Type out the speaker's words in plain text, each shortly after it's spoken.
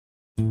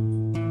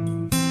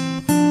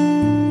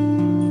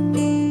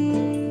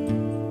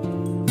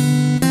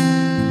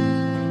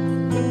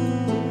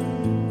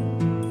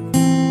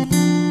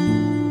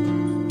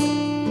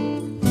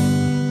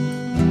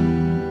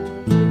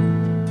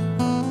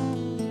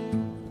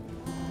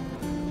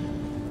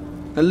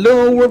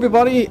Hello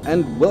everybody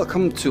and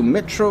welcome to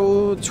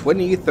Metro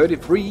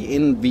 2033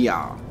 in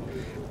VR.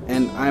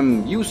 And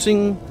I'm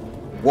using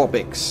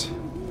Vorpx.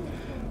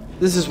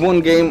 This is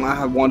one game I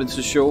have wanted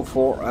to show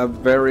for a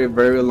very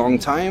long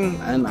time,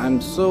 and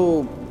I'm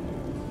so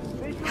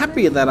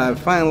happy that I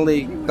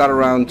finally got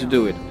around to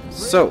do it.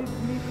 So,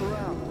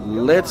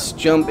 let's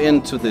jump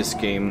into this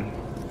game.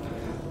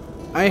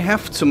 I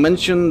have to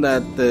mention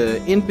that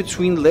in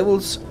between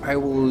levels I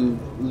will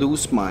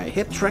lose my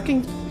head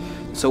tracking.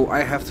 So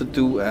I have to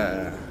do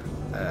a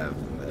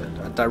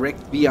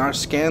direct VR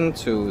scan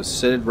to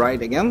set it right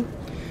again,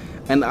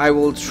 and I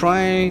will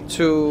try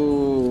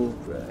to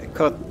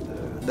cut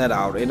that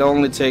out. It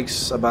only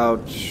takes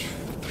about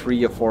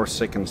 3 or 4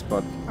 seconds,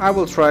 but I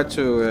will try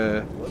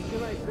to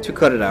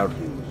cut it out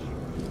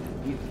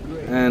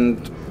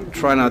and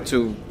try not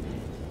to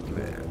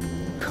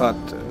cut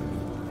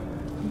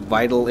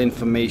vital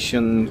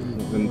information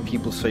when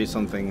people say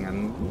something,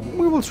 and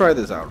we will try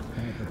this out.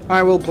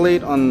 I will play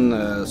it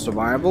on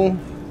survival,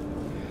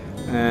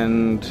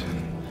 and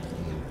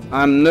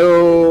I'm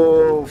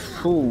no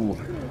fool.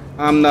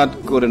 I'm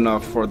not good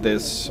enough for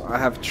this. I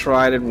have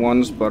tried it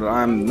once, but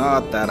I'm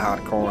not that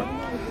hardcore.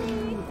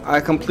 I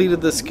completed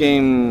this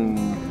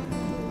game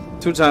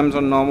 2 times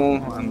on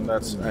normal, and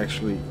that's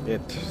actually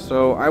it.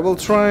 So I will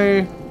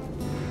try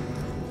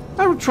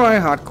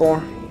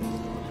hardcore.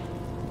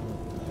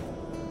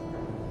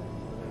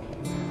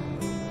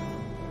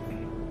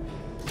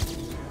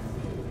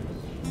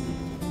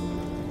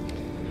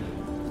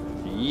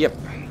 Yep.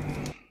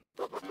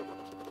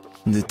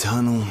 The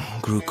tunnel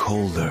grew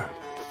colder.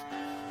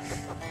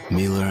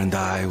 Miller and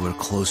I were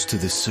close to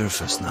the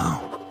surface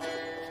now.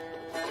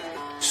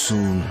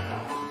 Soon,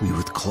 we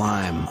would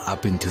climb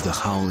up into the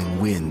howling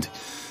wind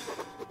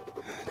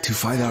to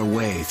fight our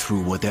way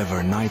through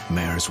whatever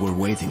nightmares were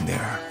waiting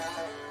there.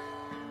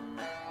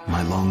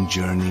 My long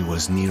journey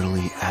was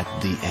nearly at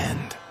the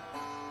end.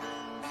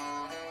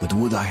 But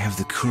would I have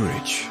the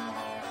courage,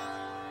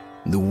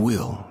 the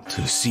will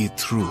to see it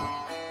through?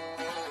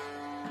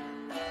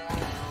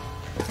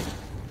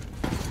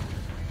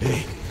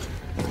 Hey,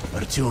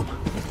 Artyom.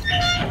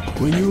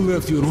 When you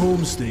left your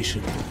home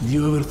station, do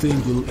you ever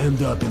think we'll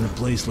end up in a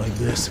place like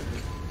this?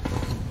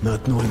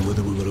 Not knowing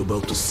whether we were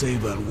about to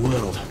save our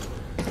world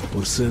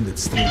or send it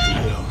straight to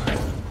hell.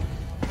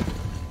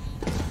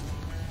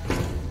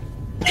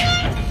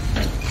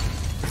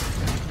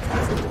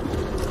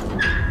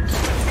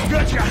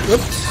 Gotcha!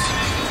 Oops.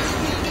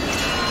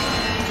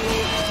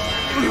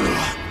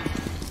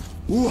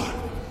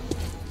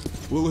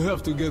 We'll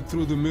have to get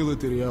through the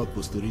military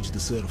outpost to reach the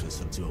surface,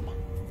 Artyom.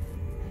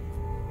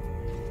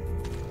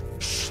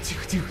 Shh,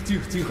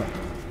 тихо.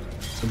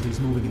 Something's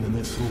moving in the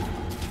next room.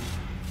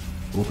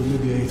 Open the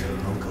gate,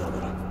 I'll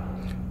cover.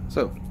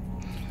 So,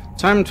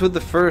 time to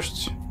the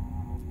first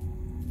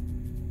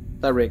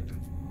direct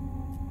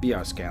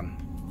VR scan.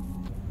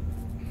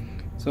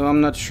 So I'm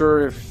not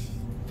sure if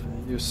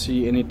you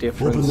see any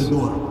difference. Open the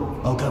door,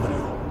 I'll cover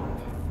you.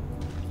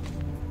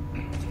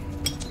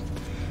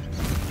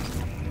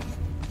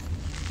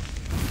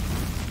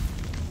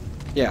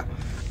 Yeah,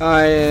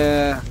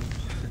 I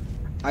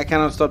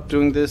cannot stop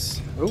doing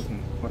this. Oh,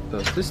 what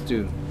does this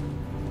do?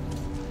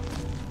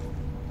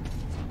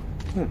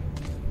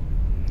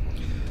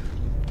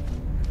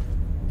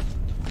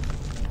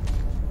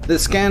 The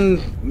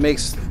scan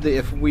makes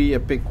the FOV a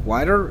bit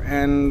wider,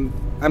 and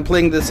I'm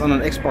playing this on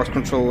an Xbox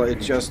controller.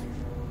 It's just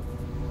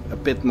a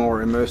bit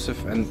more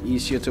immersive and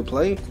easier to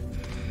play,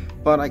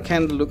 but I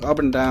can't look up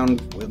and down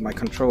with my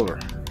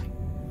controller.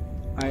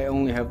 I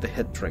only have the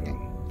head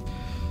tracking.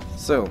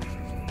 So,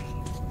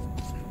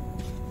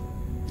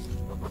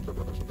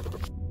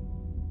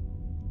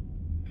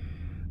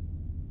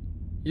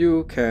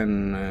 you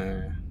can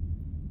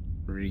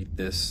read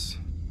this.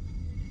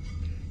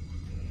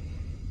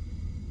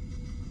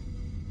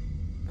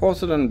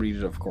 Pause it and read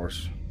it, of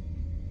course.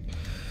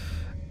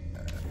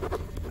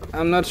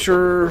 I'm not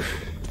sure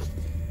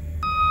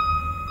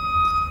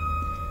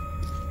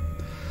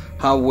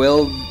how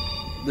well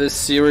this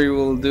series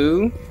will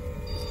do.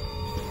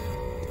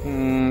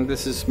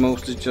 This is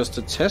mostly just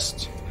a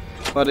test,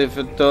 but if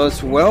it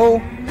does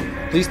well,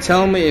 please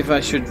tell me if I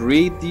should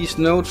read these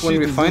notes when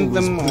we find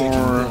them,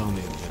 or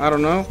I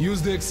don't know.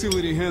 Use the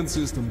auxiliary hand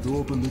system to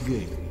open the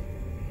gate.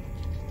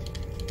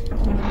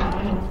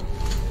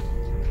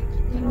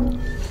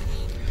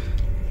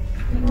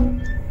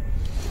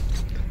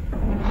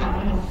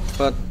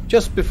 But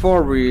just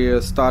before we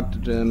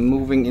started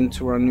moving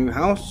into our new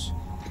house,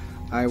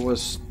 I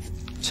was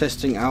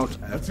testing out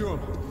a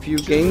few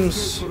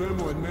games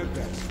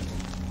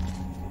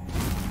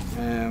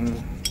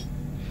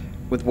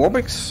with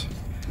Vorpx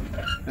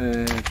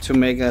to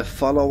make a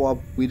follow-up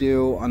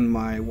video on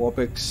my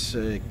Vorpx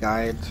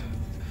guide,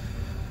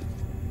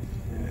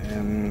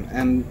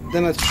 and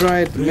then I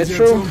tried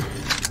Metro.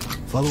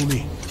 Follow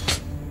me.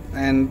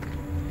 And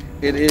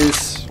it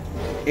is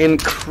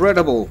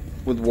incredible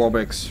with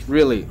Vorpx,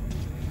 really.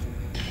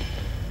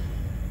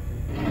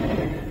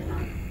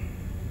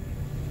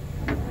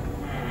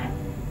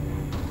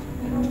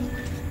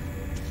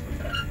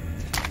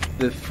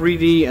 the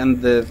 3D and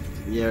the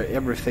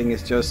everything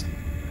is just,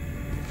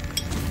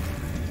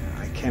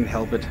 I can't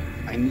help it.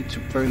 I need to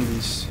burn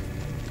these.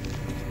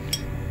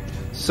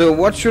 So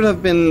what should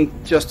have been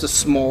just a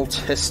small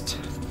test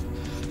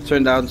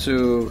turned out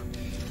to,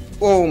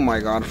 oh my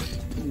god,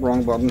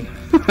 wrong button.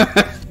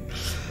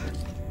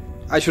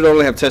 I should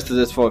only have tested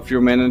this for a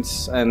few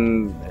minutes,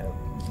 and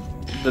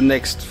the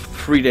next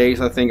 3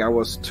 days I think I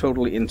was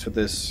totally into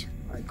this.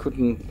 I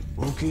couldn't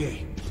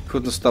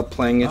stop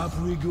playing it. Up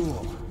we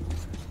go.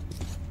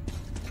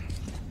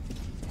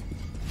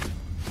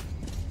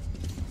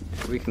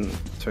 We can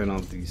turn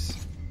on these.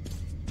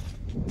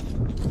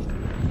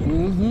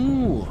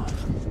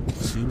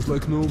 Seems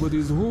like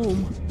nobody's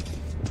home.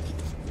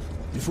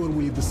 Before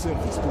we leave the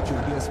surface, put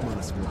your gas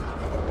mask on.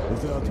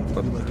 Without it,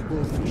 you'll be like a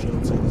goldfish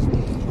outside as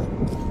well.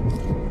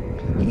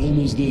 We're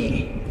almost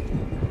there.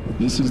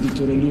 This is the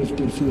Korolev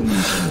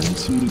performance hall.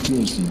 It's very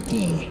close to the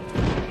tower.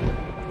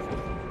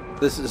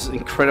 This is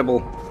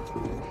incredible.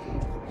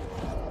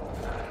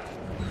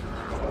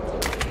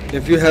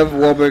 If you have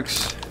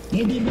Vorpx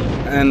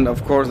and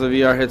of course the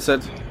VR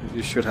headset,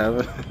 you should have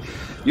it.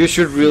 You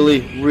should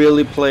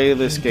really play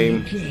this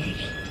game.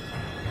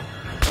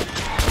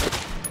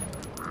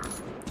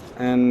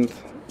 And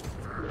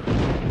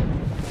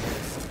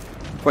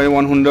for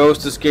anyone who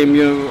knows this game,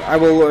 I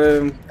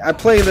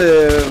play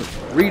the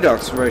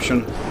Redux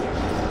version.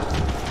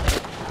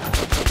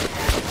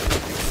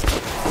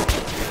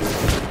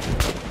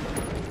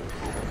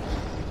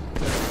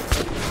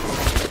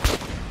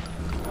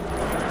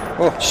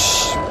 Oh,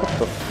 what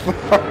the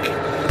fuck?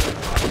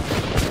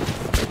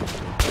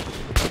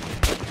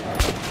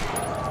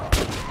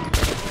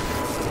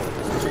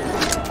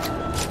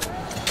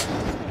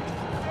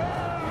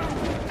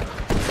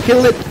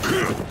 Kill it!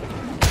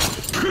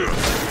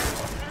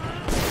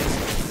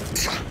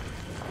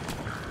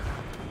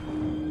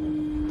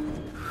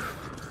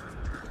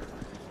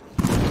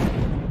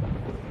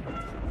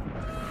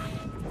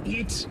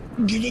 Let's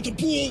give it a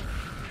pull.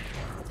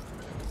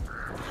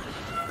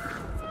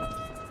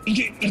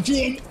 Okay,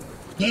 Artyom,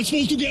 let's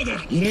pull together.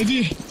 You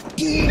ready?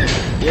 Pull!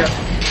 Yeah.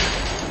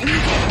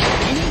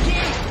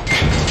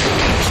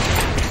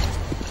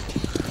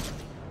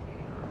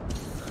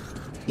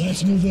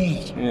 Let's move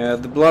out. Yeah,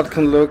 the blood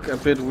can look a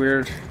bit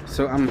weird.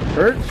 So I'm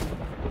hurt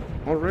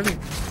already.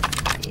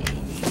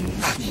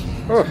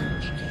 Oh.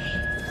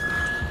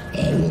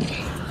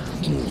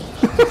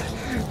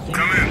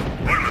 Come in,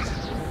 Holman.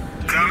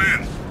 Come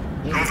in.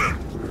 Over.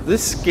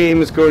 This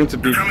game is going to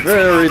be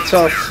very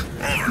tough.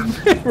 Over.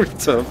 Very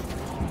tough.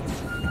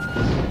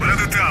 We're at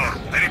the tower.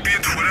 I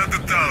repeat, we're at the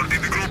tower.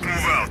 Did the group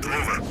move out?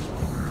 Over.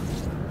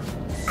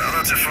 Well,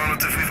 that's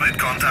affirmative. We've made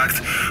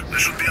contact. They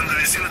should be in the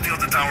vicinity of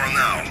the tower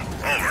now.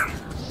 Over.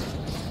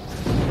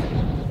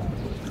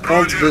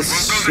 All this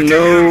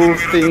snow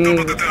thing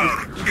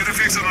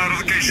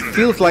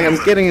feels like I'm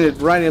getting it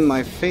right in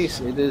my face.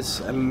 It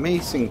is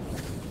amazing.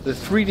 The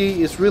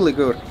 3D is really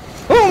good.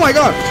 Oh my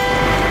god!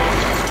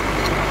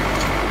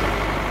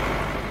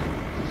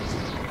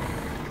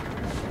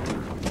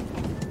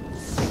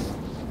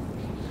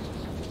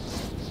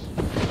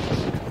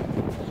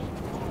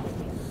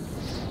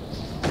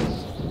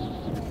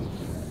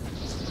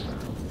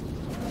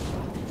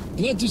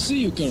 Glad to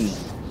see you, Colonel.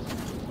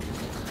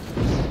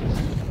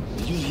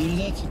 Did you hear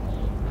that?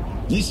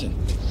 Listen.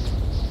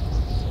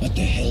 What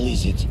the hell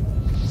is it?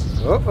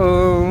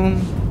 Uh-oh.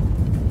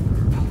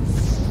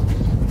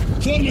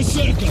 Form a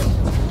circle!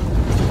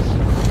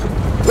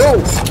 Go!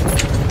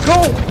 Go!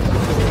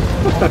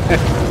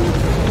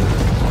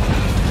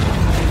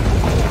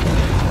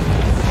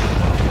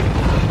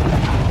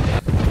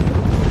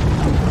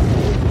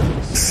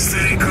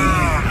 Stay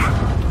calm.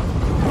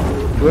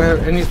 Do I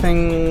have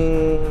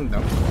anything? No.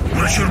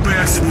 Watch your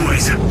backs,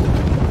 boys.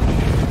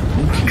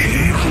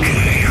 Okay.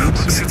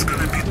 Looks it's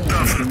gonna be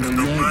tougher than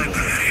the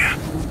library.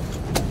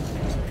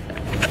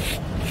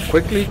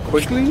 Quickly.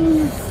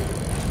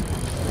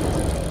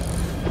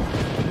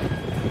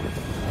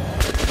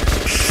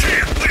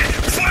 Shit!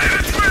 Fire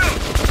at will!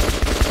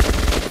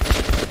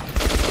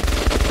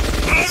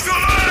 Move the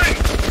line!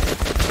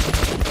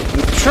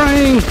 I'm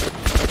trying.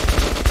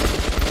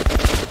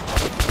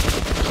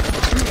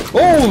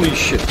 Holy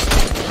shit!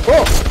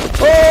 Oh!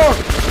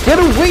 Get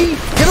away!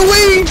 Get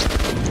away!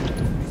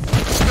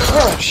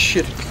 Oh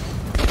shit!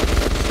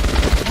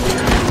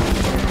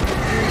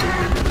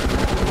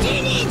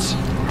 Damn it!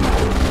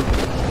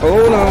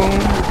 Oh no!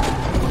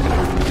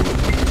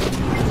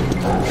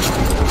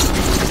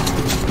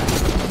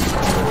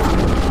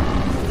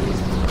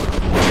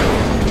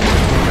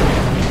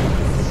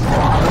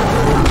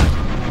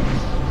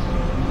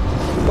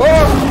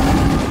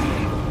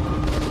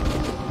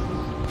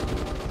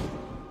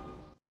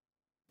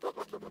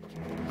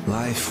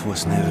 Life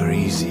was never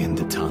easy in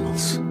the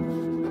tunnels,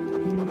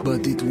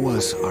 but it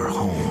was our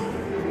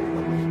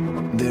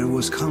home. There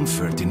was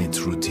comfort in its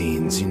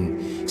routines,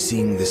 in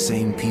seeing the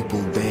same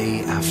people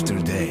day after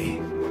day.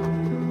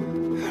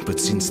 But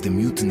since the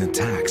mutant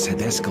attacks had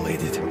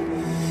escalated,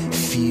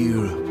 fear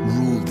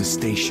ruled the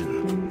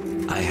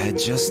station. I had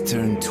just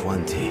turned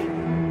 20,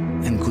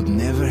 and could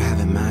never have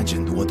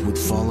imagined what would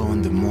follow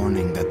on the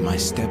morning that my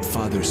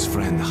stepfather's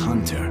friend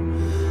Hunter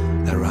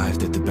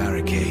arrived at the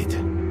barricade.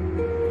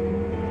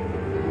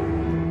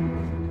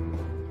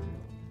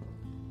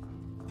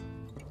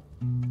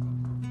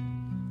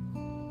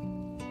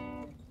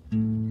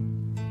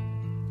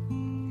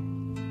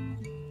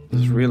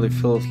 This really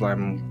feels like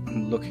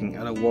I'm looking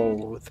at a wall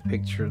with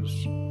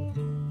pictures.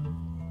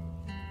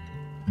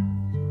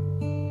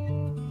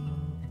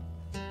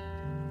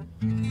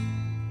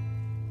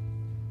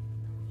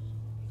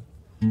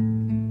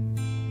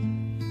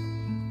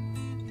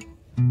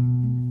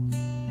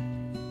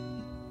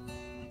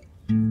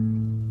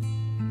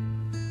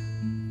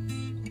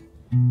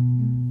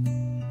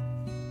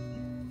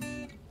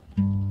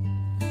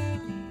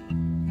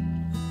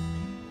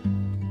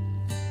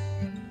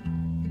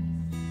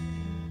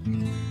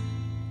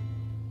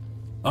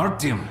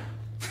 Artyom,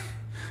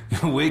 you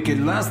awake at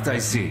last, I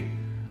see.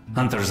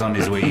 Hunter's on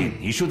his way in.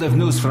 He should have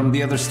news from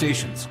the other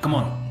stations. Come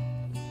on.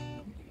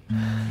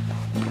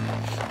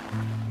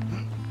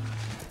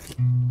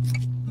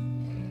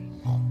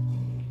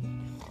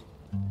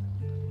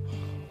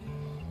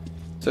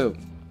 So,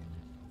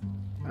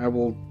 I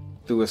will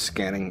do a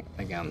scanning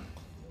again.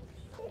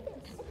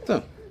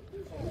 So.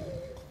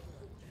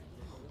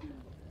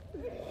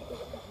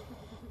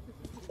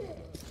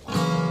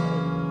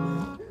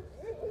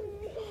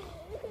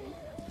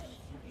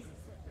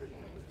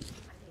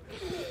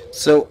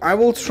 So I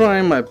will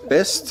try my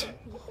best.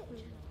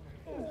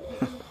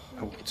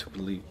 I want to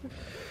believe.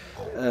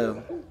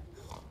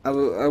 I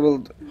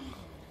will.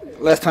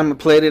 Last time I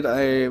played it,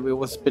 it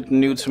was a bit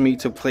new to me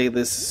to play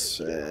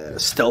this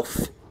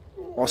stealthy.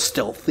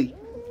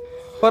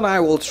 But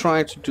I will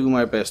try to do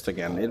my best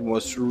again. It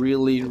was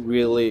really,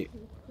 really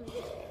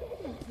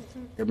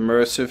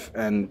immersive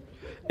and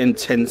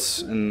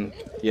intense, and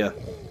yeah.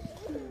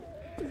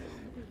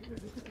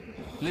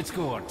 Let's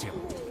go, Artyom.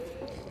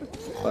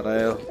 But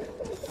I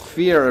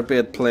fear a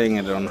bit playing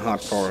it on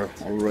hardcore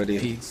already.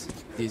 Peace,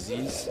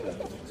 disease.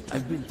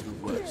 I've been through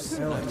worse.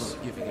 I'm not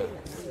giving up.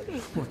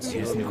 What's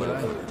your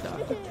Nikolai?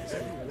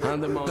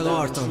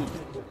 Hello, Artyom.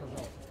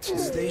 The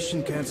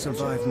station can't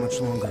survive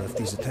much longer if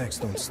these attacks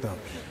don't stop.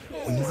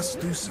 We must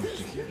do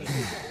something.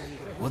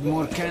 What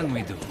more can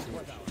we do?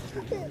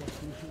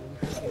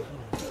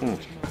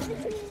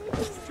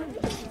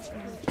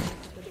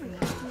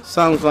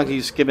 Sounds like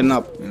he's giving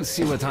up. We'll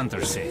see what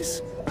Hunter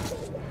says.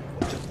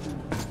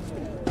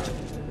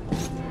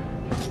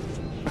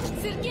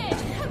 Sergei,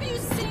 have you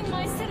seen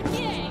my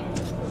Sergei?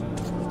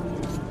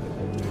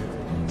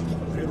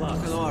 Relax.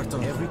 Hello,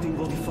 Artyom. Everything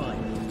will be fine.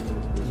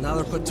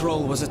 Another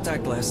patrol was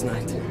attacked last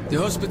night. The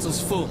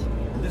hospital's full.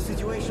 The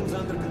situation's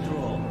under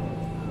control.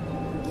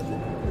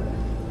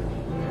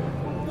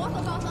 What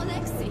about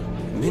Alexei?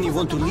 Many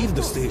want to leave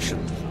the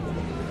station.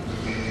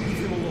 Leave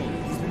him alone.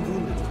 He's been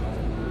wounded.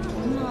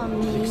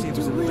 Mommy, do we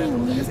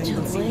need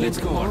to wait? Let's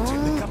go,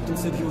 Artyom. The captain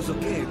said he was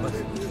okay, but I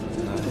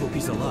hope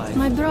he's alive.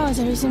 My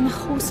brother is in the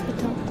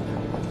hospital.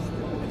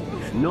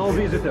 No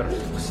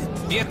visitors.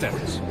 Peter!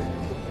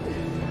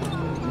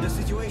 The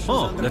situation's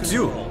under that's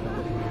control. you.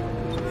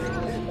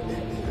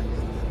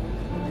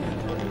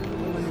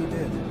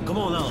 Come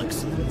on,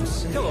 Alex.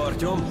 Hello,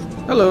 Artyom.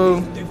 Hello.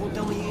 They won't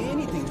tell me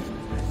anything.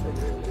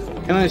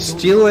 Can I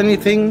steal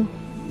anything?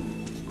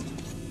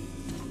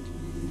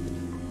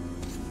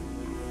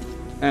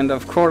 And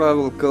of course I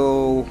will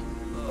go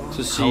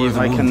to see if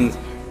I can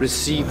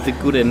receive the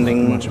good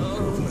ending. Much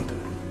improvement.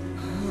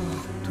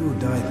 2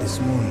 died this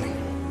morning.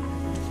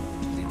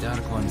 The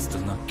Dark Ones do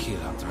not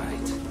kill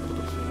outright.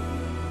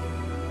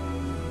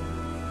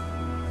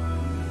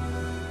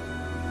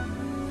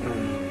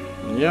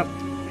 Yep.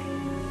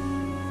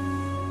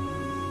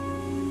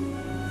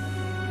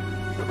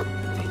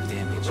 They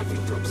damage a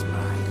victim's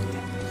mind.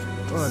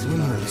 God, when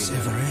will this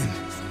ever end?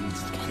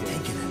 Can't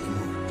take it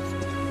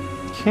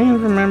anymore. Can't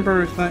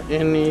remember if there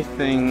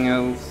anything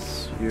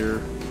else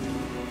here.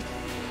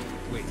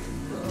 Wait.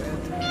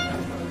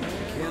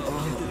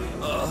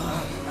 I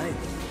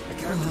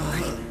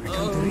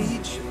can't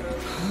reach.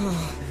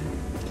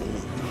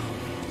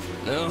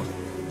 No.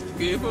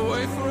 Keep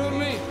away from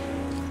me.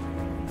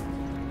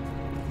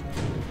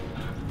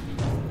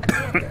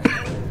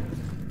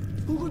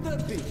 Who could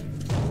that be?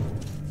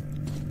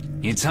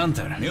 It's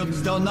Hunter.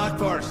 Mutants don't knock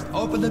first.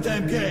 Open the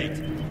damn gate.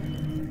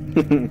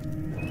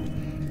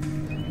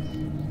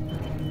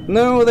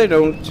 No, they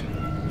don't.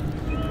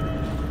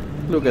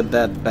 Look at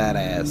that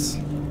badass.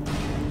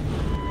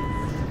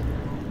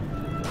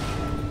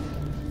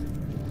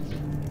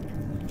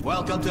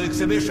 Welcome to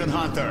Exhibition,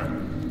 Hunter.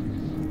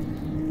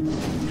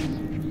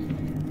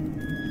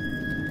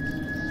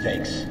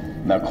 Thanks.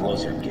 Now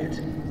closer, kid.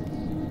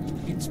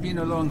 It's been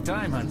a long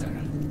time, Hunter.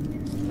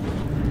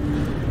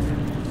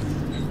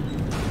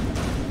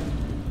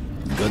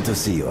 Good to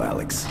see you,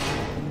 Alex.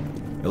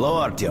 Hello,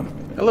 Artyom.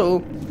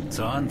 Hello.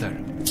 So, Hunter,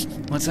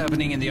 what's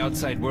happening in the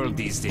outside world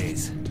these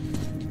days?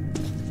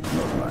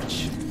 Not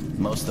much.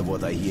 Most of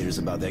what I hear is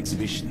about the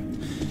exhibition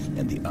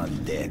and the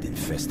undead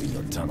infesting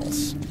your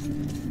tunnels.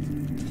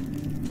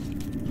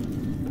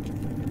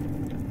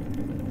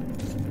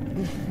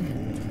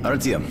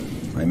 Artyom,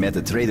 I met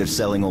a trader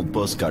selling old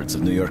postcards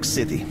of New York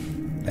City.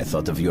 I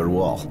thought of your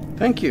wall.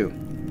 Thank you.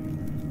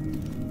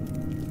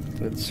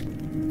 Let's...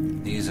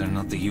 These are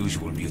not the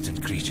usual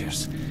mutant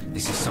creatures.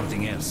 This is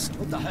something else.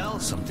 What the hell?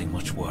 Something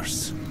much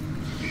worse.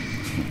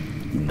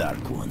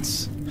 Dark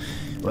ones.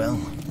 Well,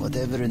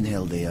 whatever in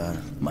hell they are,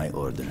 my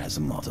order has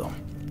a motto.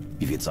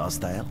 If it's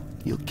hostile,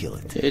 you'll kill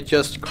it. It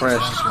just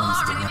crashed.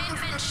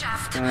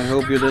 I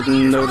hope you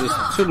didn't notice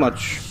too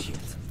much.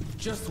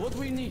 Just what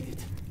we needed.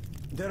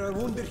 There are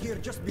wounded here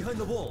just behind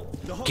the wall.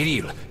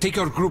 Kirill, take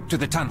your group to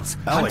the tunnels.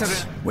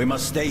 Alex, Hunter... we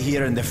must stay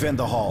here and defend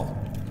the hall.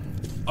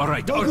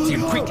 Alright,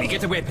 Artyom, quickly,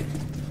 get a weapon.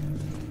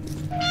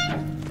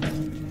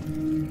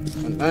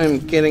 And I'm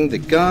getting the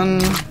gun.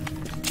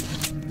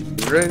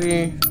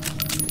 Ready.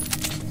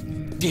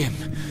 Damn,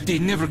 they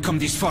never come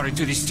this far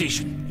into this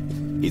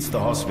station. It's the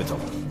hospital.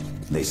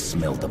 They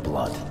smell the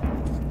blood.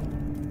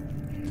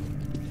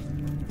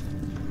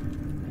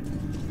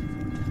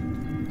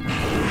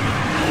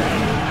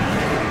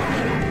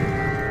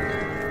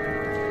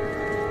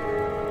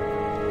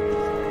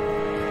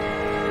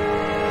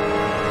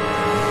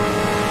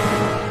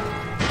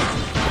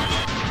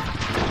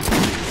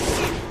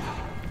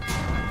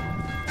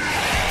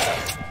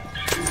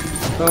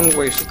 Don't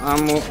waste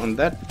ammo on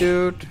that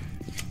dude.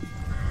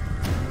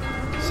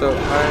 So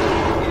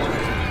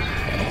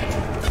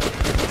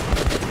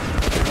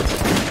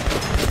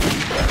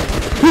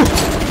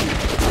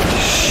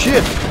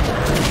shit!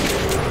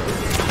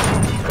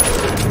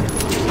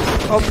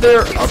 Up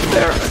there, up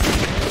there!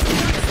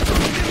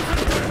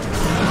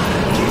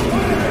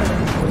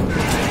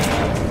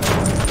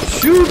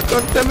 Shoot,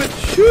 goddammit,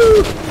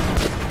 shoot!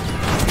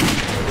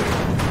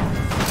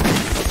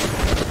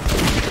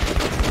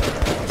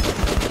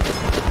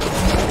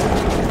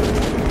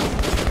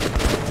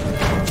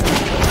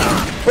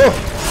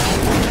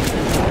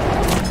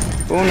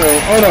 Oh no,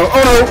 oh no,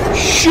 oh no!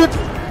 Shit!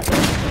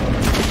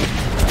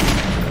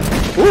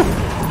 Woo!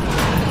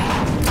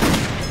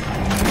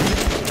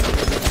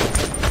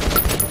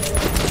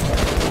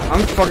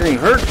 I'm fucking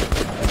hurt!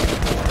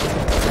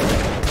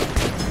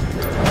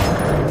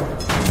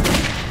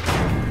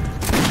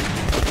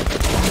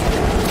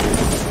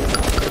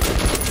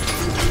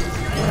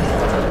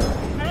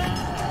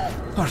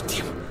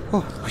 Artyom,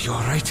 are you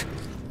alright?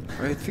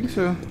 I think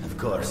so. Of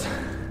course.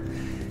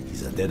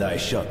 He's a dead-eye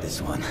shot,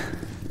 this one.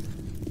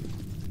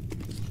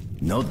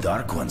 No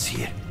dark ones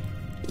here.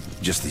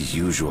 Just the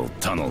usual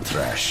tunnel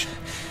trash.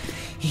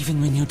 Even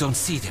when you don't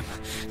see them,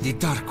 the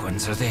dark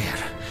ones are there.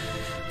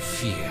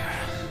 Fear.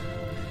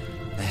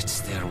 That's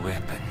their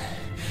weapon.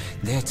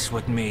 That's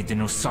what made the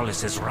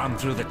Nosalises run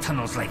through the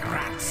tunnels like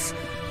rats.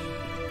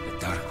 The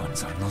dark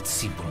ones are not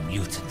simple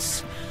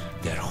mutants.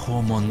 They're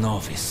Homo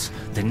Novus,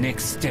 the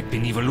next step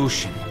in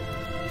evolution.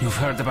 You've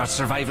heard about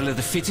survival of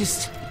the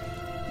fittest?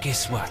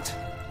 Guess what?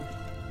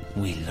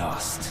 We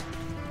lost.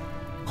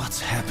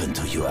 What's happened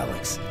to you,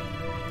 Alex?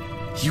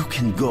 You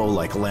can go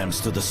like lambs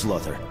to the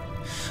slaughter.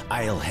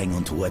 I'll hang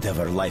on to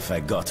whatever life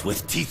I got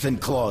with teeth and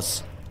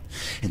claws.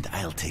 And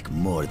I'll take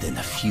more than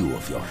a few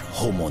of your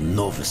Homo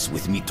Novus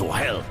with me to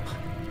hell.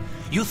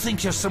 You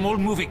think you're some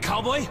old movie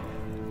cowboy?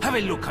 Have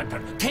a look,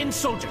 Hunter. 10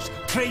 soldiers,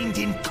 trained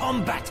in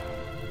combat.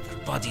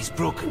 Their bodies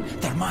broken,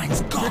 their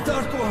minds gone. The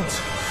Dark Ones!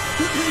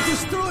 They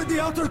destroyed the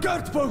outer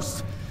guard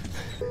post!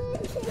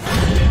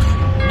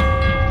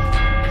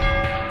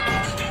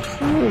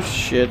 Oh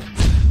shit.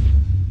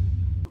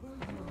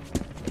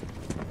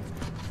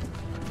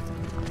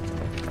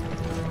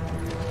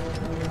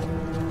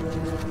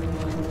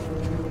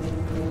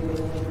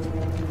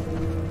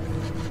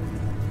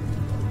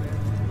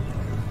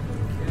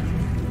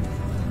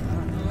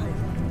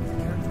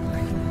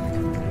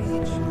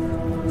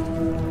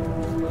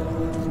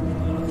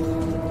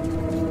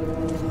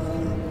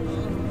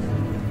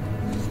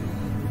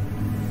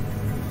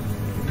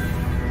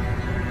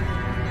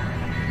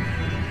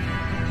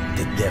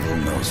 The devil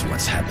knows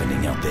what's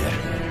happening out there,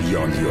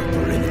 beyond your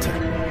perimeter.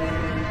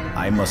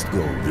 I must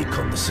go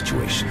recon the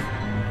situation.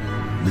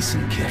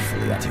 Listen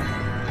carefully, Artyom.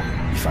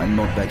 If I'm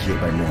not back here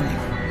by morning,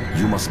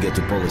 you must get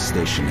to police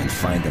station and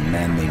find a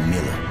man named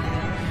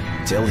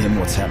Miller. Tell him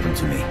what's happened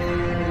to me,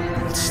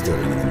 what's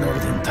stirring in the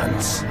northern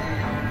tunnels.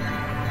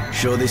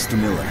 Show this to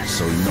Miller,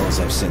 so he knows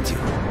I've sent you.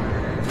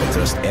 I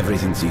trust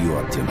everything to you,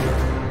 Artyom.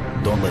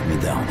 Don't let me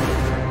down.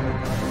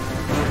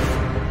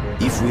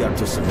 If we are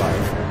to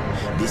survive,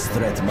 this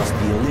threat must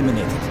be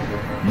eliminated,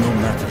 no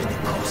matter the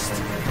cost.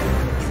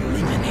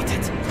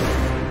 Eliminated.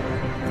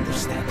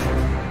 Understand?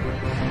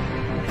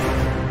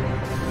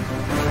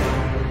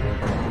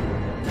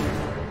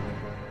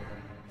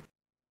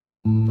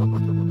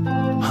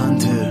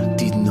 Hunter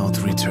did not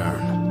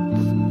return.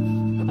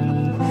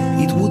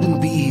 It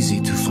wouldn't be easy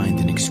to find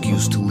an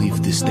excuse to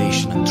leave the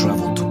station and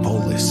travel to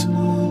Polis,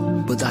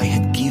 but I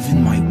had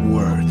given my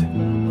word.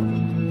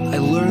 I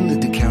learned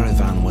that the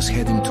caravan was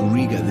heading to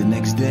Riga the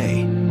next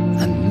day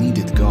and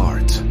needed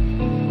guards.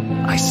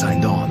 I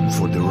signed on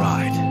for the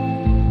ride.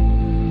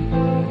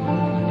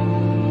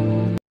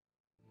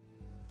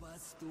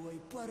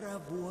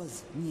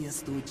 Паровоз, не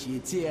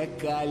стучите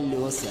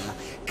колеса.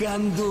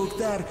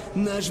 Кондуктор,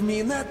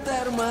 нажми на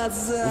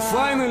тормоза.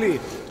 Finally!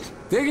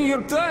 Taking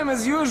your time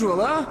as usual,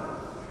 huh?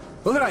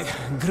 Alright,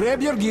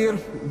 grab your gear,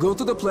 go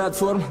to the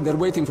platform, they're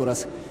waiting for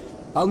us.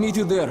 I'll meet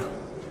you there.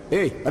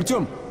 Hey,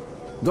 Artyom,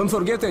 don't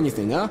forget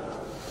anything, huh?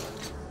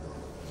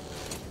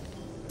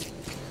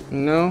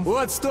 No.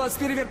 Вот стоц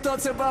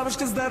перевертаться,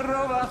 бабушка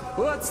здорова.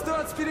 Вот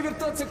стоц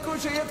перевертаться,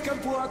 кушает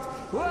компот.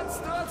 Вот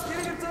стоц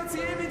перевертаться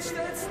и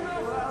мечтать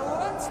снова.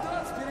 Вот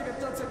стоц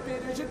перевертаться,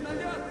 пережить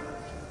налет.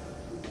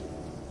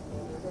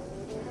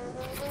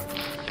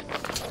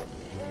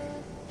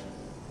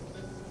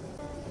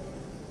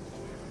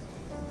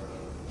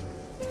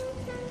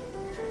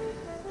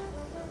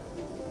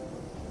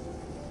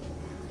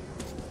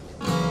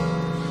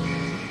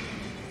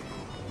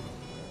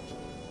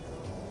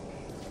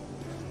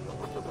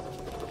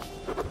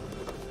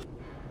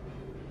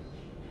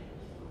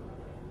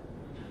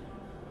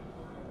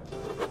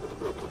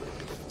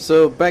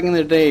 So back in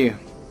the day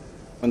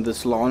when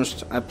this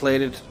launched, I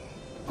played it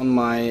on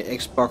my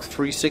Xbox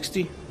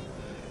 360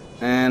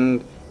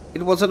 and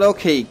it was an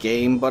okay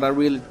game, but I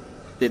really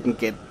didn't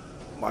get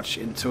much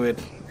into it.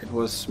 It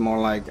was more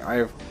like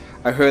I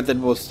heard that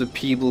was the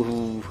people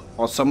who,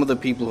 or some of the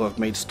people who have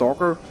made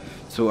Stalker,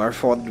 so I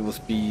thought it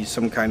would be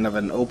some kind of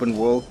an open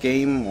world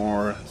game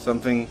or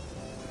something.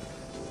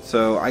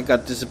 So I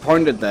got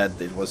disappointed that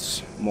it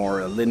was more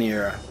a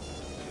linear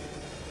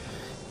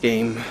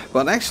game,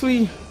 but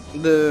actually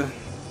Hey,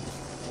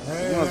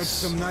 that's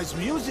some nice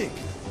music.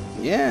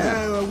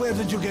 Yeah. Where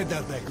did you get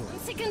that back? I'm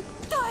sick and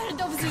tired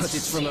of this. Got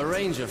it from a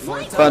ranger for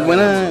a time. But when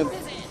I...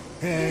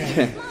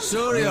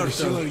 Sorry, Artyom.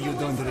 Sure you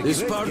don't regret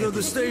This part of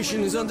the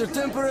station is under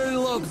temporary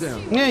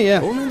lockdown.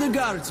 Yeah. Only the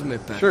guards may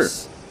pass. Sure.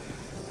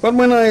 But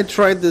when I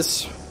tried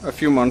this a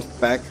few months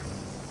back,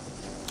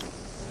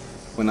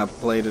 when I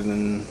played it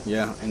in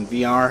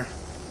VR,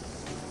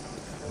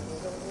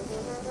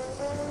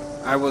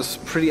 I was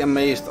pretty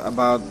amazed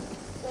about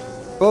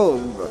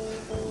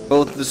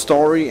both the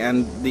story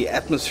and the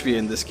atmosphere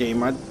in this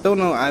game. I don't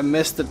know, I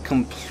missed it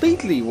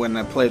completely when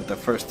I played the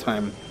first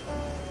time.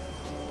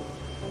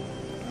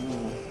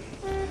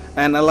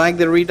 And I like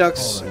the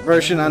Redux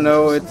version. I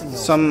know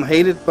some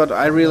hate it, but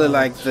I really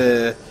like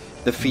the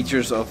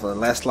features of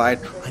Last Light,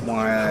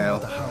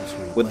 while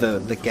with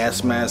the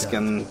gas mask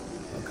and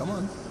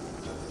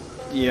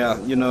yeah,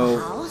 you know,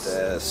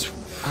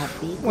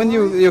 when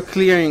you're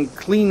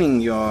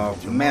cleaning your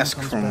mask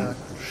from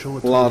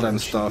blood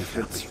and stuff.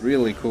 It's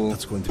really cool.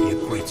 That's going to be a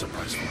great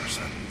surprise for us.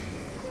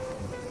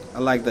 I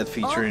like that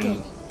feature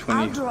in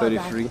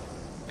 2033.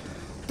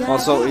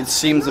 Also, it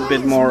seems a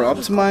bit more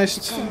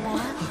optimized.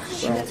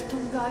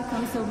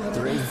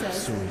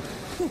 So.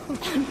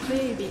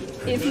 Baby,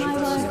 if my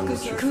wife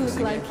could cook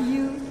like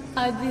you,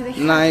 I'd be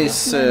the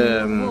nice I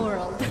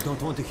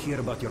don't want to hear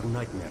about your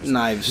nightmares.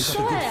 Knives.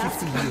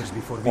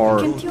 Or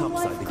can't your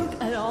wife cook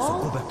at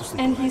all?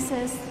 And he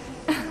says,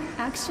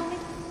 actually,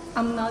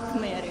 I'm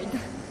not married.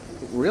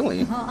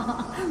 Really?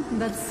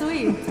 That's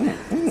sweet.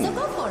 So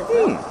go for it.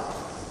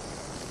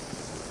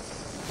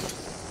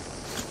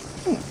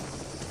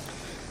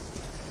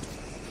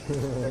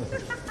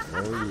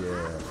 Oh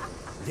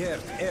yeah.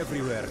 Dirt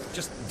everywhere.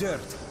 Just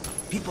dirt.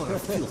 People are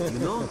filth, you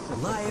know?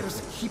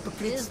 Liars,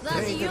 hypocrites,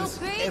 traitors,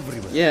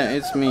 everywhere. Yeah,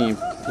 it's me.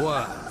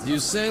 What? You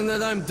saying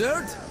that I'm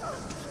dirt?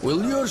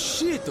 Well, you're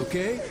shit,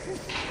 okay?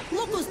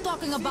 Look who's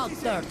talking about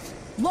dirt.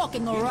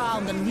 Walking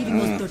around and leaving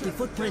those dirty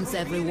footprints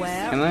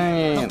everywhere.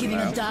 Not giving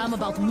a damn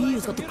about me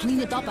who's got to clean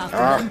it up after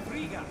them.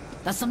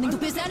 That's something to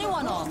piss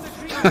anyone off.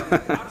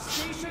 Our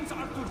stations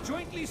are to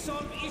jointly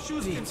solve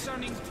issues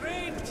concerning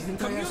trade,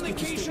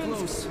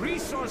 communications,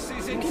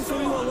 resources, and so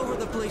on. all over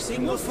the place,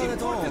 ain't no fun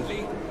at all.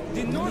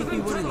 The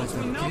northern tunnels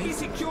will now be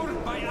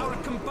secured by our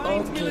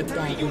combined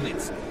military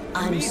units.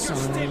 I'm Major sorry.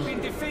 step in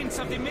defense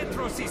of the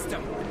metro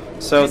system.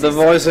 So the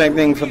voice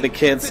acting for the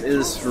kids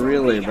is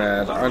really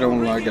bad. I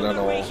don't like it at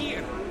all.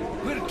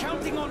 We're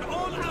counting on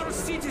all our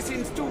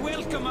citizens to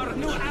welcome our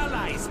new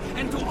allies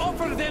and to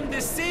offer them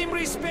the same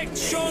respect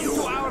shown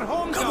to our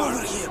home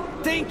guards.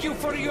 Thank you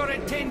for your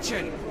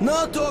attention.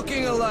 Not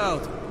talking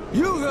aloud.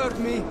 You heard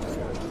me.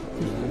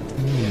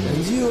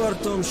 And you,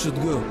 Artyom, should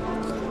go.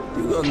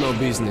 You got no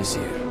business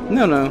here.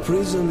 No.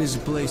 Prison is a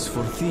place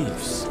for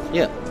thieves.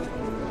 Yeah.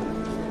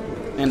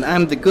 And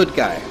I'm the good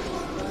guy.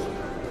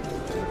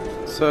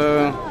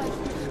 So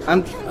I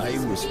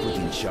was put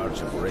in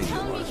charge of radio.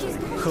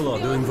 Hello,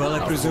 doing well, I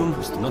presume?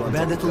 Not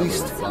bad at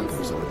least?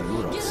 Bunkers over the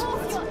Urals.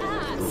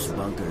 Those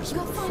bunkers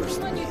were the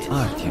first.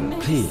 Artyom,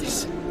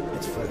 please.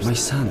 My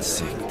son's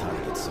sick.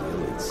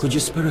 Could you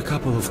spare a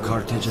couple of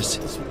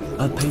cartridges?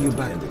 I'll pay you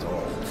back.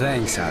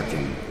 Thanks,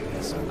 Artyom.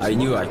 I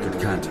knew I could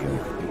count on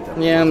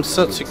you. yeah, I'm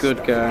such a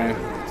good guy.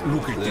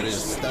 Look at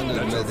this.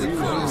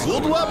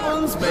 Good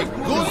weapons make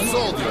good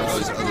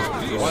soldiers,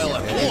 while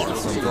a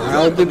horse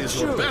I'll be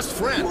is your best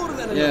friend.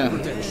 Yeah.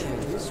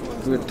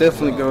 We're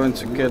definitely going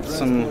to get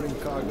some.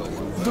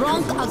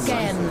 Drunk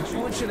again.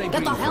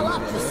 Get the hell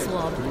up, you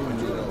slob.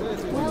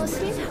 Well,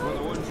 sweetheart,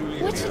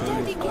 what should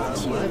Daddy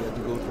get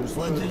you?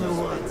 What do you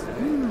want?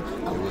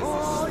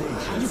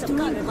 You do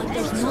it like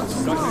there's no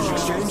tomorrow.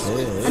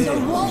 And there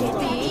won't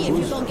be if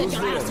you don't get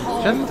your ass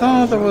home. I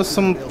thought there was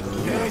some...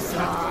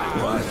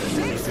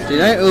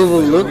 Did I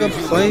overlook a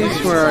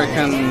place where I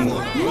can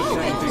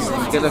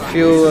get a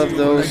few of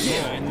those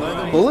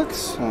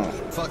bullets? Oh.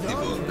 Fuck the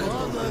book.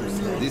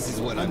 This is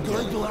what I'm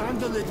going to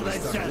handle it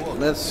myself.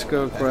 Let's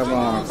go grab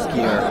our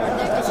gear.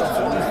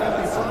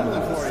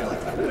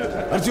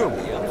 Artyom,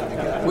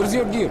 where's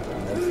your gear?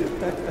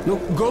 No,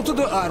 go to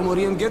the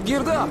armory and get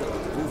geared up.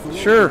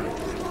 Sure.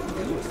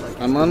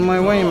 I'm on my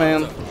way,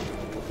 man.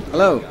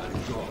 Hello.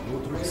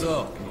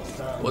 So,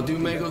 what do you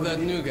make of that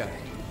new guy?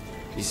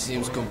 He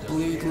seems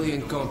completely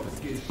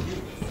incompetent.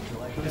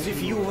 As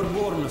if you were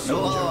born a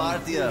soldier. Hello,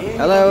 Artyom.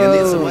 Hello. You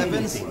need some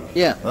weapons?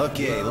 Yeah.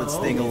 Okay, let's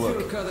take a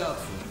look.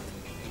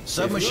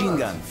 Submachine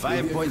gun,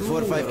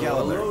 5.45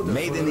 caliber,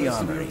 made in the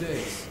armory.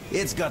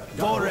 It's got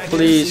 4 accuracy.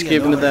 Please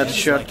give me that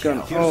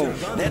shotgun. Oh.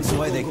 That's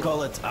why they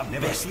call it a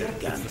bastard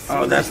gun.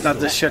 Oh, that's not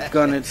the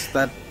shotgun, it's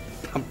that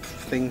pump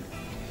thing.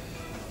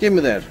 Give me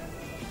that.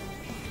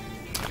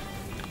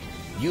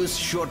 Use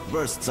short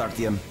bursts,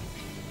 Artyom.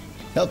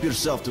 Help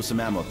yourself to some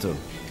ammo, too.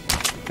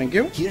 Thank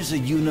you. Here's a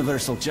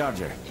universal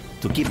charger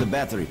to keep the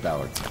battery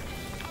powered.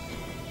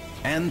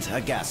 And a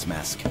gas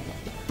mask.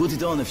 Put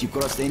it on if you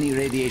crossed any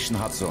radiation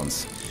hot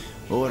zones.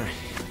 Or,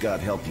 God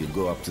help you,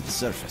 go up to the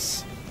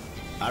surface.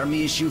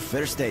 Army issue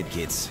first aid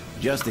kits,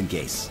 just in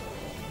case.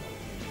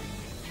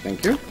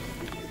 Thank you.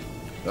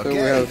 Okay, so we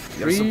have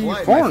you're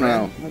supplied, 4 my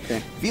now. friend.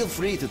 Okay. Feel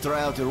free to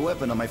try out your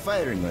weapon on my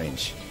firing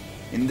range.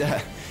 And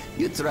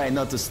you try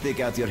not to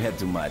stick out your head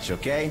too much,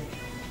 okay?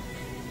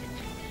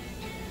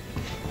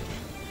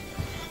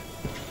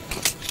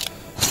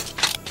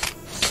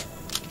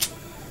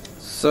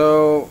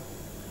 So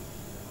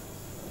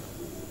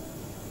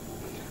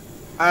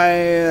I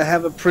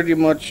have a pretty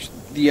much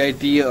the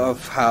idea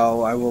of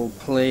how I will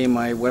play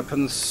my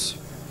weapons.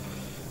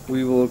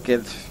 We will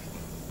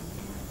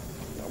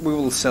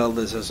sell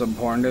this at some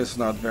point. It's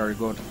not very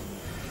good.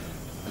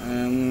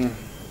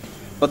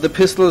 But the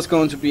pistol is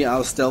going to be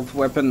our stealth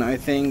weapon, I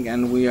think,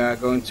 and we are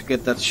going to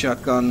get that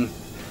shotgun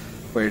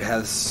where it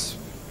has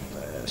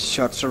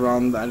shots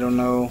around. I don't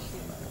know.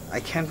 I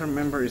can't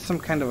remember. It's some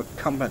kind of a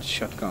combat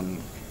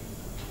shotgun.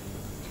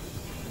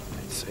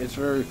 It's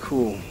very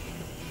cool.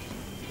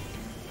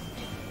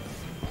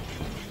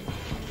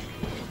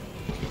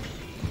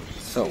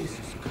 So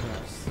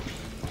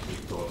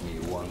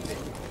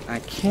I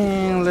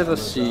can, let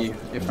us see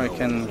if I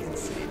can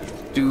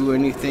do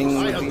anything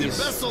I with have the these.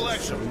 best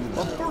selection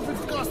of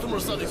perfect customer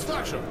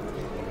satisfaction.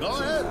 Go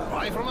ahead,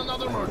 buy from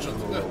another merchant.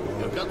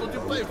 You got what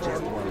you pay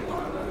for.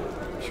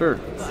 Sure.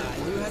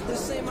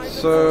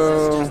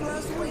 So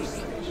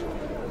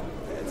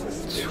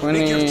 20.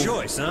 Make your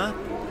choice, huh?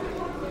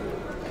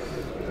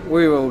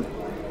 We will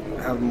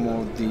have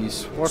more of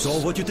these. What's... So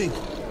what do you think?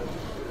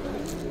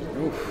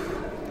 Oof.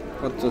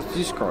 What does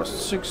this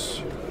cost?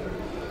 6.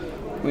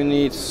 We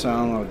need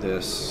some of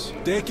this.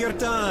 Take your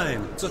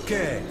time. It's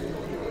okay.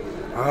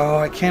 Oh,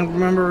 I can't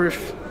remember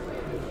if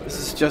this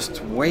is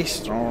just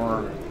waste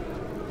or...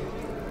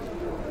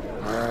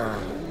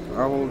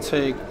 I will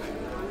take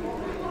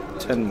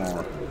 10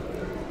 more.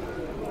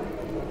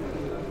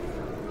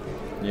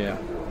 Yeah.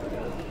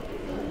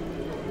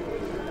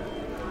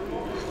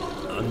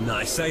 A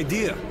nice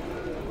idea.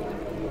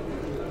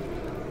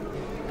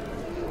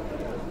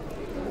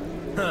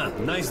 Huh,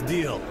 nice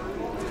deal.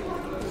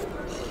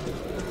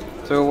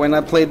 So when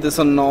I played this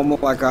on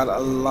normal, I got a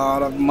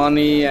lot of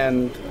money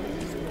and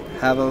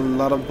have a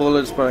lot of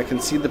bullets, but I can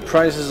see the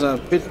prices are a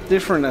bit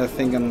different, I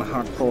think, on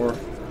hardcore.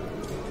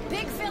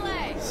 Big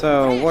fillet.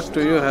 So what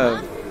do you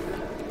have?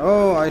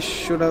 Oh, I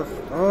should have...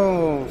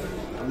 Oh,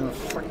 I'm a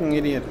fucking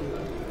idiot.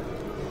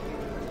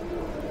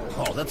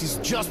 Oh, that is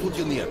just what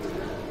you need.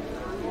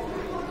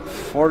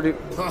 40...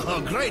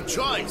 Great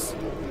choice.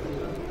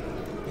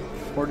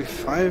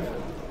 45?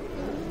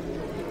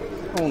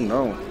 Oh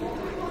no.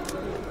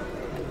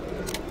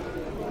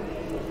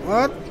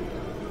 What?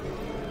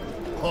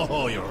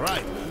 Oh, you're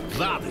right.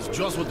 That is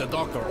just what the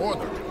doctor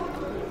ordered.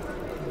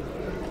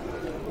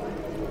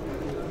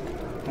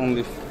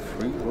 Only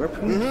 3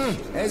 weapons?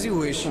 As you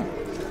wish.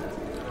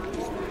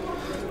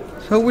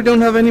 So we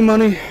don't have any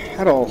money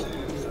at all.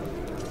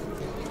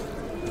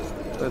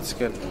 Let's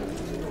get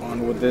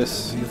on with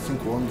this. Do you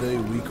think one day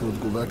we could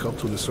go back up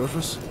to the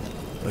surface?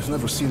 I've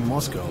never seen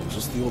Moscow,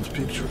 just the old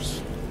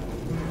pictures.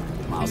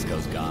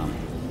 Moscow's gone.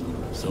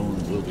 Soon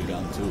we'll be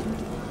gone too.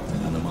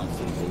 And the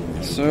monsters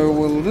will... So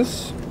will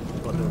this...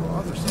 But there are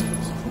other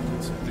cities.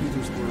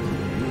 Petersburg,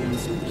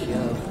 Minsk,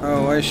 Kiev.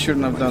 Oh, I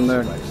shouldn't have done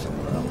that.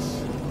 Somewhere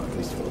else, at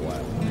least for a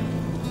while.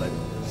 But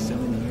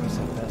 7 years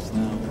have passed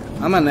now.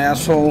 I'm an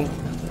asshole.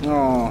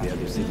 Oh. The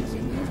other cities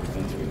in North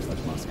country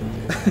like Moscow.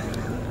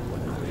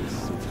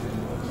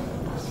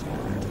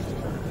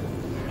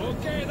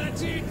 Okay,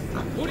 that's it.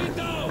 Put it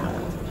down.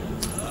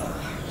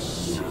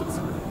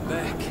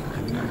 Back.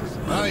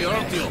 Hey,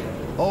 Artyom.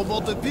 How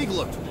about the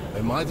piglet?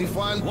 A mighty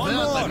fine One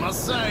pet, more. I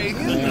must say.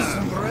 Give me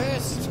some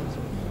rest.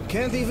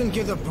 Can't even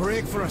get a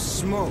break for a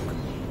smoke.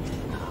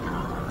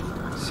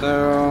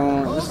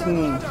 So,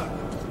 listen.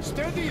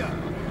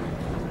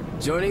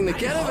 Joining the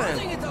caravan.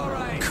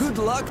 Good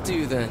luck to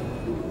you then.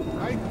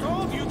 I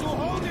told you to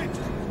hold it.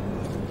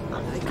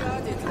 I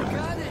got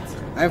it.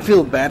 I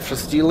feel bad for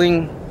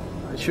stealing.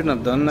 I shouldn't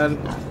have done that.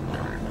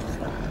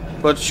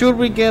 But should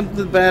we get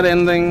the bad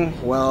ending?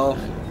 Well,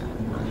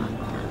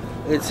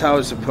 it's how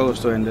it's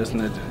supposed to end,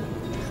 isn't it?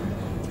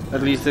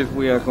 At least if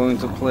we are going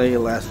to play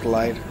Last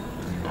Light.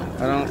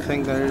 I don't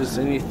think there's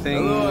anything...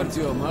 Hello,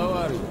 Artyom. How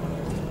are you?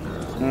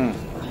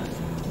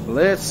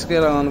 Let's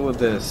get on with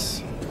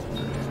this.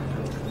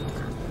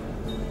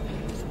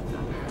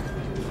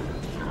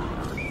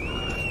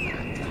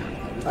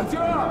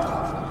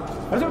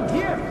 Artyom,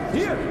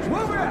 here,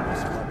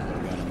 Vorpx!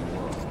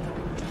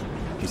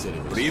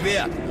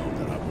 Привет!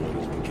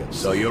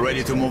 So you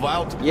ready to move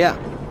out? Yeah.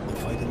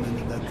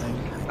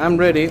 I'm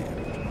ready.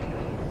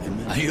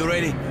 Are you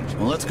ready?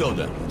 Well, let's go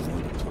then.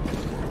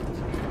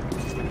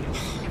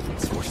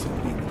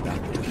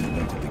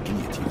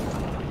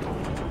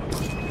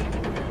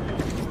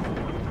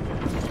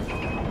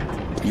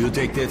 You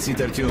take that seat,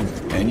 Artyom,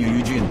 and you,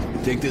 Eugene,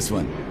 take this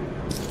one.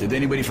 Did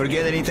anybody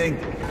forget anything?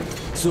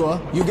 So,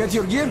 you get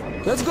your gear?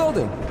 Let's go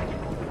then.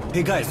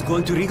 Hey guys,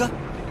 going to Riga?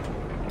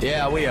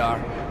 Yeah, we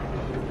are.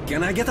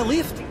 Can I get a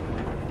lift?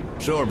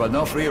 Sure, but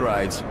no free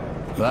rides.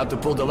 We'll have to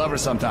pull the lever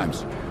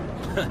sometimes.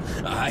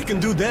 I can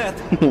do that.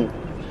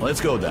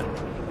 Let's go then.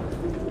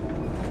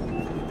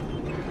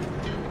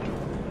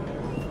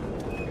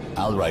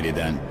 I'll ride it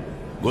then.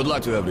 Good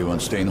luck to everyone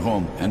staying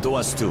home, and to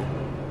us too.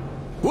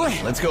 Boy,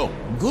 let's go.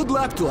 Good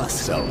luck to us.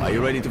 So, are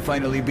you ready to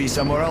finally be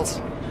somewhere else?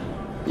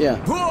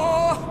 Yeah.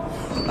 Oh,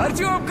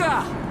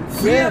 Artyomka!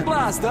 Free at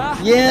last, huh?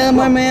 Yeah,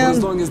 my man. For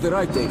as long as the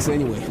ride takes,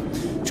 anyway.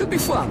 Should be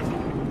fun.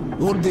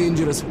 Or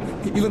dangerous.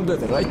 Even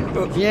better, right?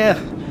 Yeah.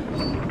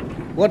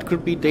 What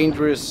could be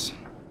dangerous?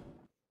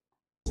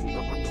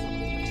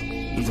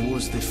 It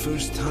was the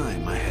first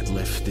time I had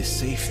left the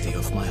safety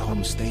of my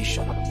home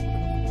station.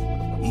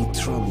 It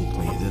troubled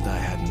me that I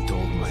hadn't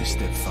told my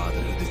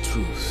stepfather the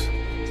truth.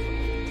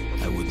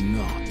 I would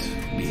not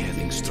be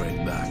heading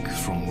straight back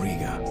from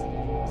Riga.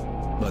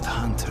 But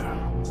Hunter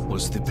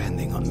was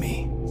depending on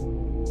me.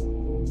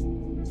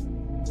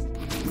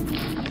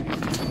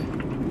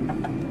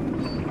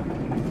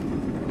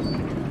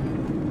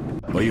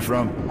 Where you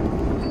from?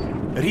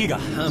 Riga.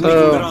 I'm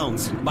making the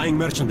rounds, buying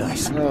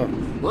merchandise.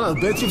 Well, I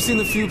bet you've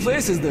seen a few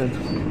places then.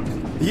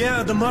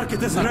 Yeah, the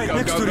market is right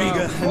next to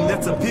Riga, and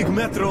that's a big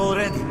metro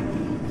already.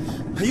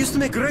 I used to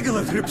make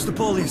regular trips to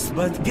Polis,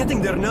 but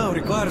getting there now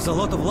requires a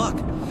lot of luck.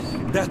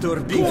 That or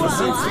being Wow,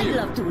 I'd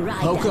love to ride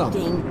How that come?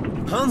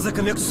 thing. Hansa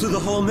connects to the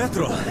whole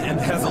metro and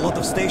has a lot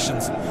of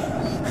stations,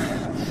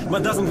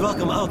 but doesn't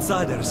welcome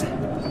outsiders.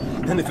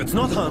 And if it's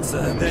not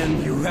Hansa,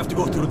 then you have to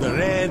go through the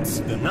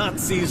Reds, the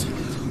Nazis,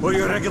 or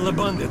your regular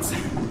bandits.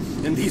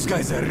 And these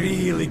guys are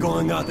really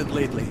going at it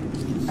lately.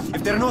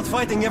 If they're not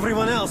fighting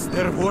everyone else,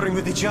 they're warring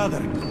with each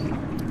other.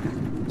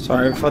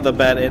 Sorry for the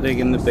bad editing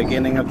in the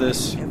beginning of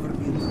this.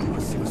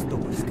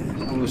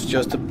 I was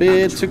just a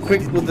bit too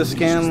quick with the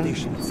scan.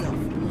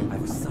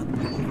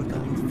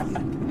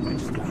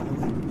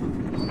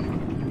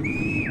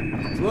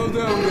 Slow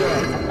down,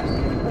 guy.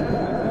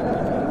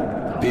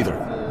 Peter,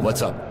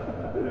 what's up?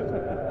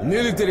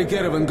 Military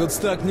caravan got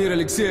stuck near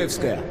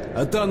Alexeyevskaya.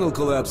 A tunnel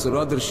collapsed or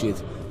other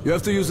shit. You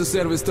have to use a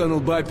service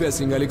tunnel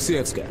bypassing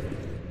Alexeyevskaya.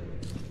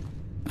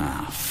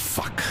 Ah,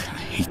 fuck. I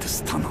hate this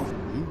tunnel.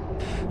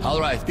 All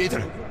right,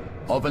 Peter.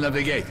 Open up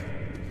the gate.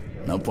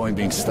 No point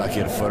being stuck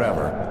here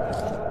forever.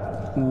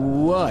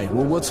 Why?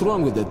 Well, what's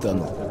wrong with that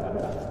tunnel?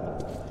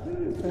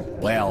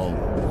 Well,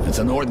 it's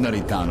an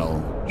ordinary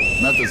tunnel.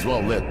 Not as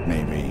well lit,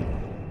 maybe.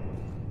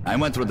 I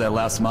went through that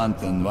last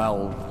month and,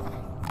 well,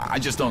 I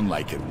just don't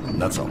like it.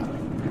 That's all.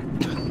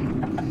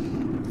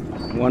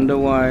 Wonder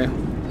why.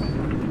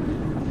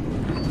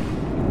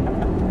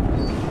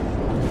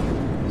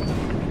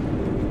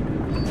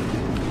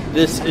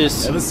 This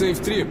is... Have a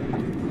safe trip.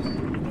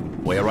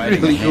 We're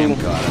riding really a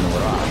hand car and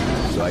we're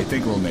out, so I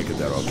think we'll make it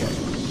there okay.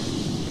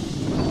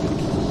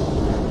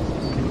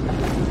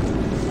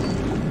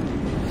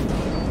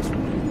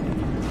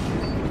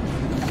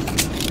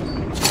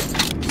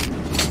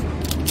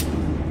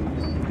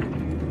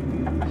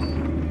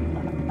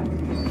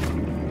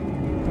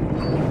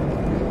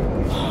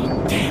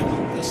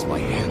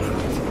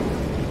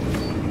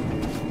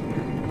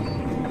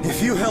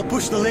 If you help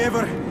push the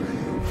lever...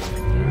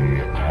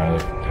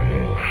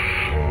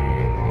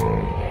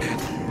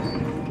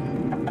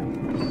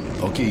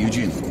 Okay,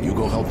 Eugene, you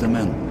go help the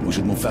men. We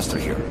should move faster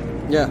here.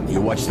 Yeah.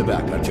 You watch the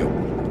back,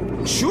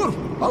 Artyom. Sure,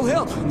 I'll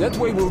help. That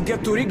way we'll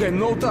get to Riga in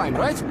no time,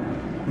 right?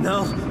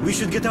 No, we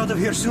should get out of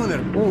here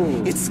sooner.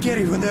 It's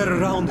scary when they're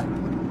around.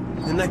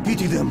 And I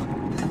pity them.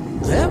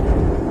 Them?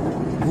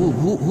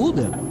 Who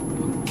them?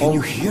 Can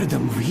you hear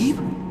them weep?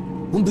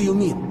 Whom do you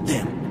mean,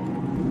 them?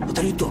 What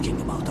are you talking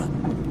about, huh?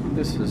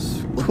 This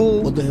is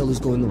cool. What the hell is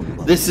going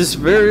on? This is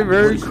very,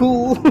 very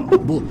cool.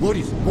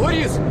 Boris!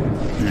 Boris!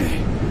 Hey,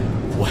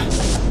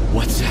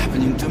 what's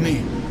happening to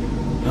me?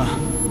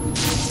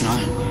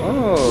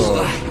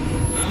 Oh.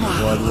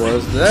 What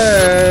was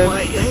that?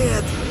 My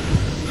head!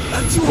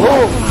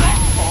 Oh!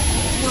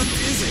 What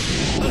is it?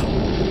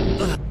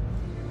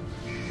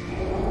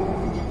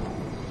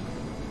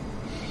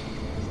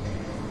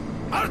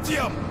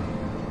 Artyom!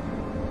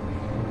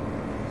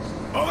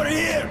 Over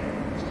here!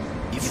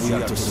 If we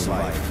are to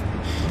survive,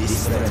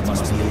 this threat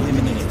must be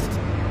eliminated,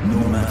 no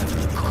matter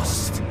the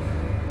cost.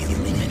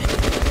 Eliminated.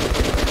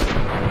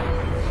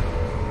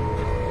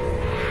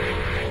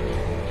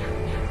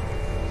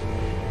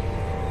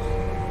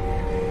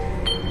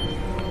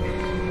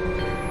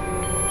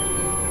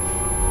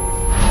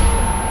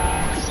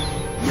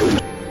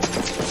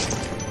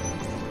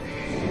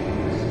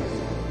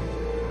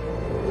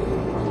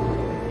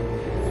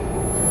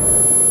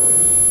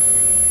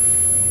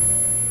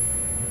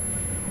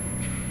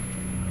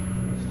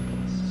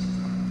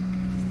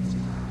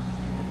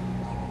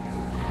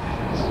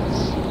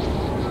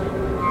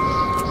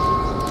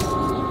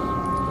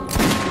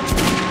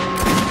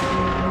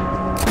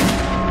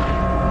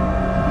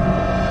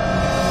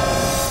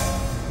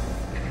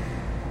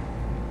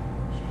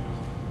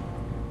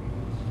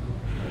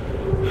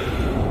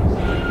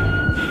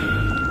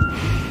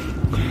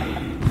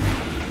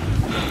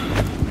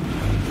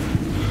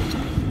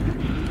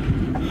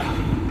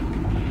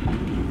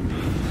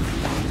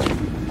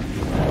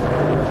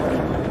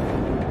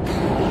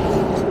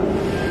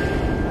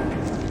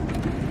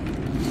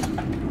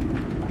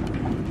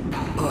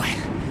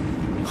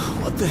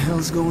 What the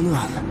hell's going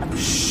on?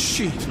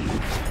 Shit!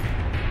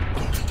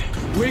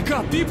 Wake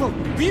up, people!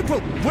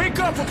 People! Wake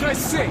up, for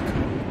Christ's sake!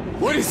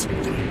 Boris!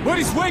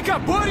 Boris, wake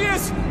up!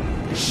 Boris!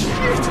 Shit!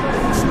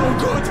 It's no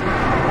good!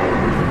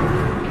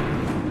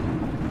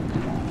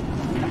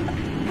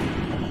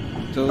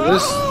 So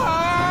this...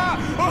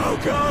 Oh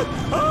God!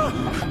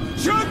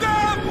 Shoot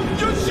them!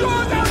 You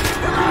shoot them!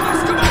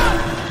 Come on!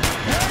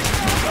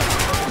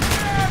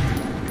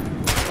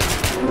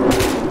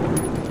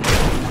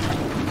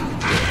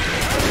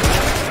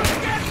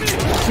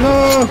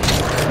 No!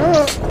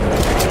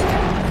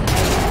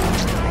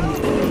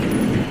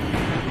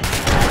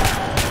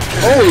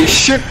 Holy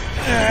shit!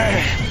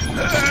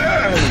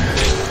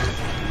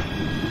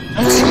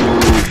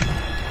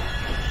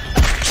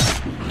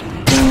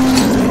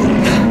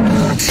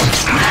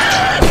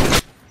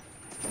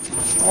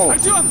 Oh.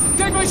 Artyom,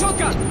 take my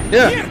shotgun!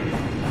 Yeah. Here.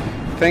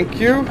 Thank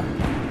you.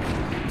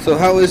 So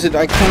how is it?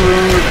 I can't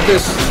remember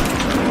this.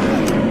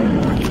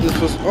 This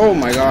was... Oh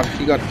my god,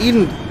 he got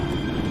eaten.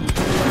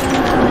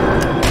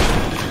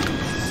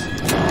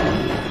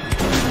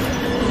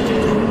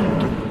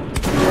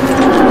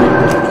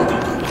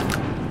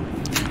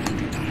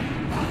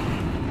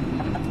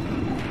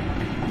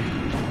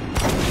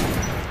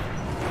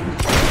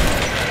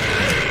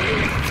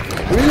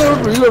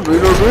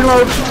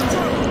 Reload.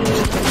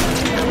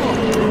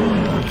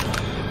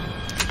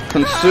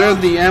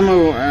 Conserve the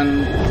ammo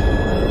and...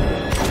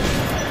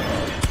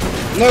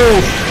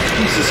 No!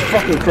 Jesus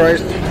fucking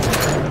Christ.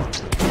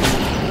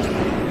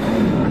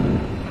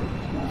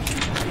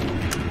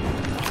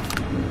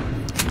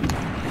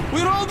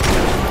 We're all...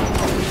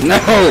 No!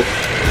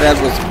 That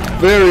was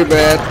very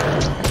bad.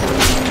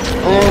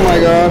 Oh my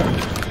god.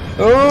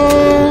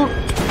 Oh!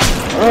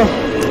 Oh!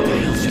 What the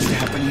hell's just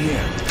happened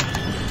here?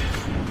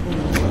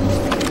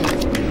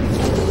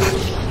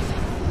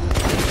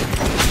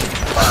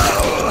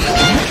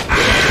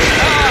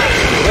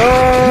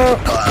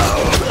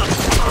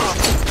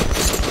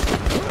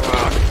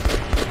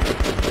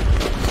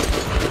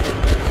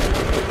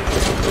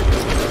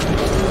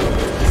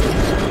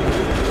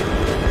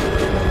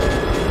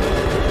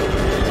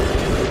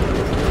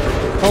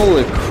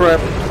 Holy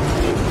crap.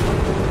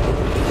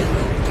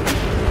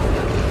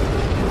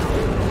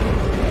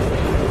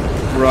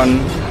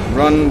 Run.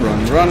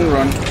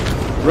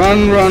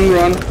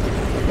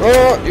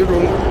 Oh, you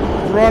don't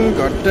run,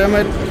 god damn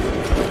it.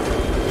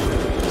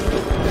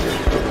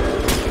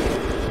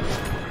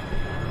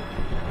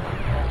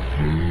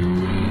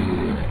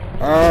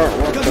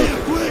 What Come the... here,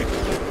 quick!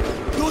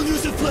 Don't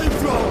use a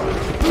flamethrower!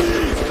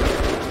 Please!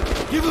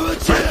 Give him a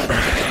chance!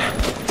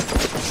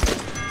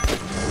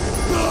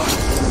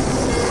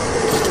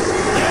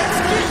 Let's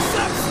kick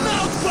some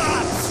snout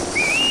butts!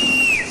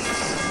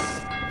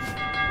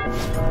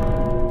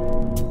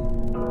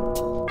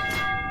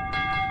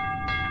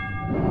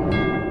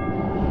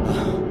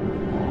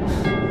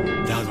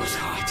 That was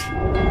hot.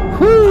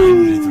 I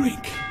need a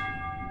drink.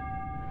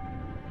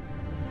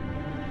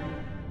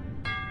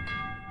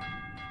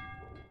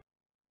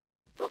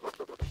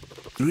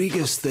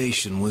 Riga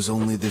station was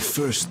only the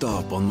first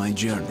stop on my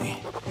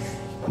journey,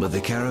 but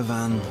the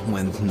caravan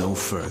went no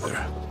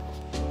further.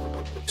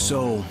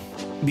 So,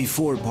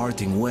 before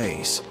parting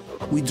ways,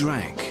 we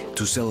drank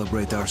to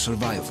celebrate our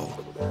survival.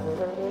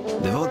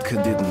 The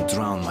vodka didn't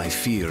drown my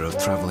fear of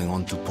traveling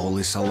on to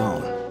Polis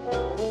alone,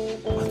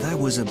 but I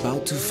was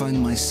about to find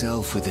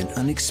myself with an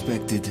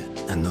unexpected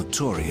and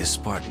notorious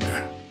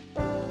partner.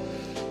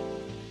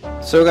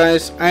 So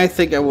guys, I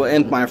think I will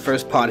end my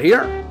first part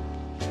here.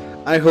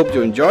 I hope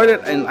you enjoyed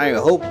it, and I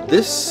hope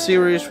this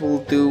series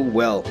will do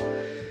well.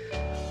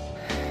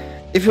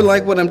 If you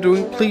like what I'm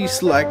doing,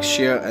 please like,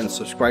 share and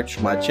subscribe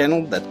to my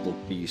channel. That will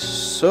be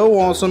so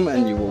awesome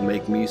and you will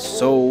make me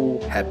so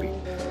happy.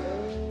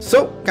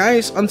 So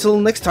guys, until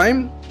next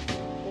time,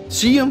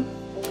 see you.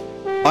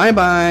 Bye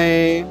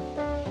bye.